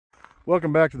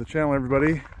Welcome back to the channel,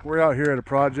 everybody. We're out here at a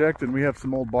project and we have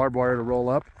some old barbed wire to roll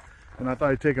up, and I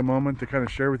thought I'd take a moment to kind of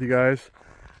share with you guys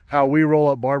how we roll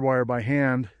up barbed wire by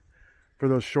hand for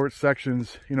those short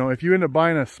sections. You know, if you end up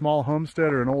buying a small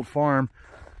homestead or an old farm,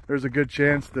 there's a good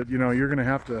chance that, you know, you're going to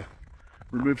have to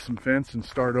remove some fence and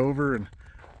start over, and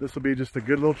this will be just a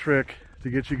good little trick to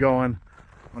get you going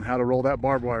on how to roll that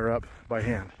barbed wire up by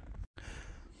hand.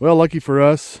 Well, lucky for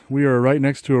us, we are right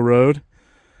next to a road.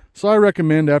 So I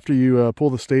recommend after you pull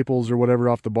the staples or whatever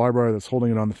off the barbed wire that's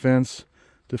holding it on the fence,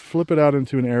 to flip it out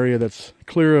into an area that's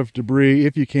clear of debris,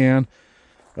 if you can,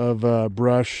 of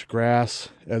brush, grass,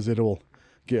 as it'll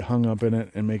get hung up in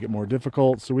it and make it more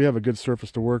difficult. So we have a good surface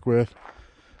to work with.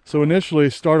 So initially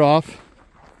start off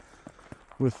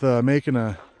with making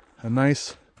a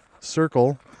nice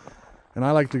circle, and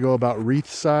I like to go about wreath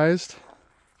sized,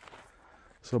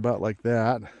 so about like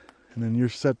that, and then you're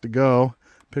set to go.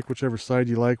 Pick whichever side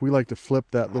you like. We like to flip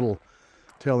that little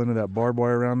tail end of that barbed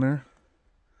wire around there.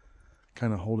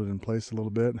 Kind of hold it in place a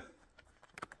little bit.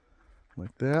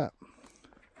 Like that.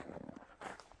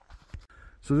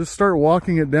 So just start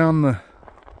walking it down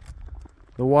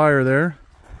the wire there.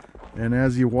 And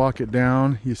as you walk it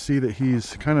down, you see that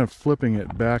he's kind of flipping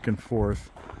it back and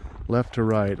forth, left to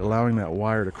right, allowing that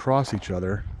wire to cross each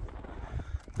other.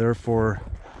 Therefore,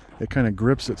 it kind of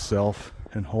grips itself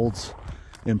and holds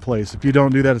in place. If you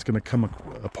don't do that, it's going to come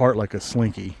apart like a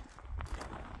slinky.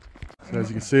 So as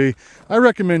you can see, I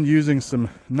recommend using some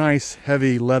nice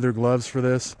heavy leather gloves for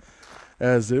this,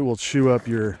 as it will chew up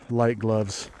your light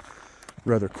gloves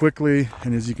rather quickly.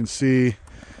 And as you can see,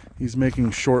 he's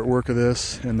making short work of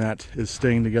this, and that is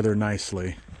staying together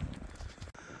nicely.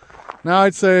 Now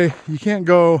I'd say you can't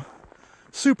go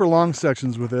super long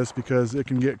sections with this because it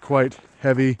can get quite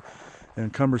heavy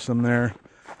and cumbersome there.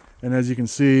 And as you can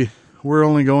see, we're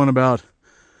only going about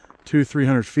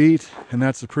 200-300 feet, and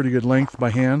that's a pretty good length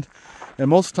by hand. And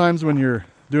most times when you're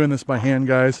doing this by hand,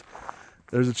 guys,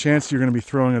 there's a chance you're going to be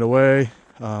throwing it away.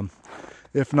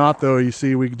 If not, though, you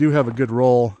see we do have a good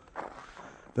roll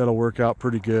that'll work out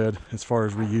pretty good as far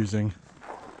as reusing.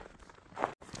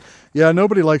 Yeah,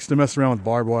 nobody likes to mess around with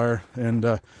barbed wire, and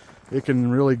it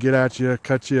can really get at you,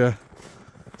 cut you.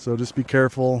 So just be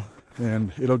careful,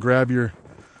 and it'll grab your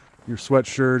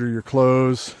sweatshirt or your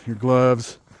clothes, your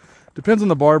gloves. Depends on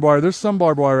the barbed wire. There's some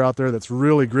barbed wire out there that's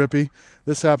really grippy.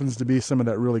 This happens to be some of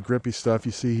that really grippy stuff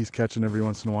you see he's catching every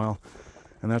once in a while,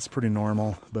 and that's pretty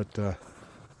normal. But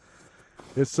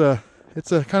it's a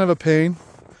kind of a pain,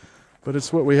 but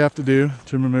it's what we have to do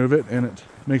to remove it, and it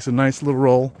makes a nice little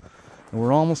roll. And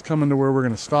we're almost coming to where we're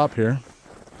going to stop here.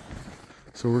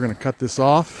 So we're going to cut this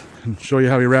off and show you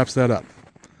how he wraps that up.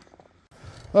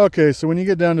 Okay, so when you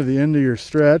get down to the end of your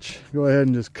stretch, go ahead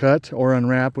and just cut or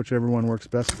unwrap, whichever one works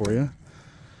best for you.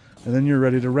 And then you're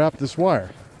ready to wrap this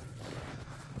wire.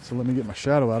 So let me get my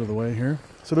shadow out of the way here.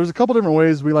 So there's a couple different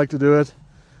ways we like to do it.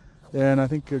 And I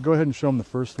think go ahead and show him the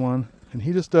first one. And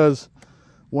he just does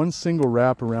one single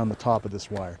wrap around the top of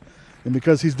this wire. And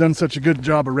because he's done such a good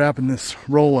job of wrapping this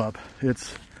roll up,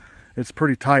 it's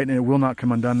pretty tight and it will not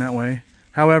come undone that way.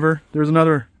 However, there's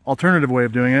another alternative way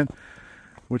of doing it,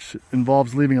 which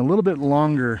involves leaving a little bit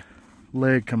longer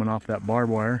leg coming off that barbed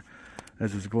wire,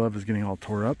 as his glove is getting all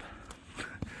tore up.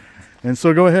 And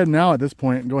so go ahead now at this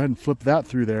point, go ahead and flip that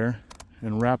through there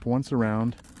and wrap once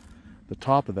around the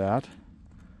top of that.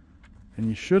 And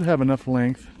you should have enough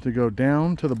length to go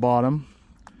down to the bottom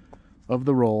of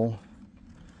the roll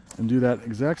and do that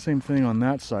exact same thing on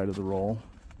that side of the roll.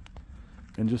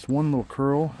 And just one little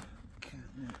curl.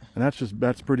 And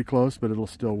that's pretty close, but it'll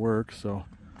still work, so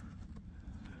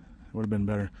it would have been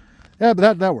better. Yeah,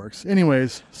 but that works.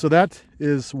 Anyways, so that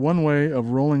is one way of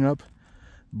rolling up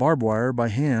barbed wire by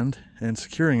hand and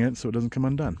securing it so it doesn't come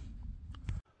undone.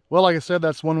 Well, like I said,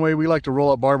 that's one way we like to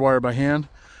roll up barbed wire by hand.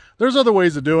 There's other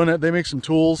ways of doing it. They make some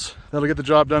tools that'll get the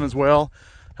job done as well.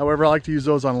 However, I like to use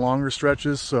those on longer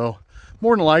stretches. So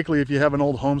more than likely, if you have an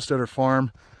old homestead or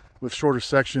farm with shorter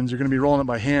sections, you're going to be rolling it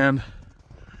by hand,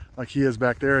 like he is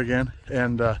back there again.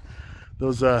 And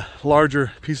those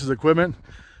larger pieces of equipment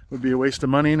would be a waste of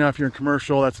money. Now if you're in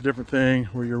commercial, that's a different thing,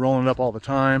 where you're rolling it up all the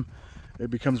time. It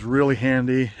becomes really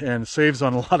handy and saves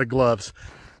on a lot of gloves.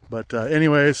 But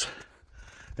anyways,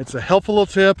 it's a helpful little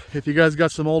tip if you guys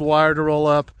got some old wire to roll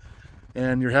up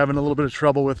and you're having a little bit of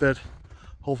trouble with it.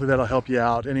 Hopefully that'll help you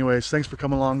out. Anyways, thanks for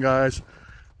coming along, guys.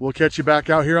 We'll catch you back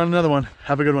out here on another one.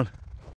 Have a good one.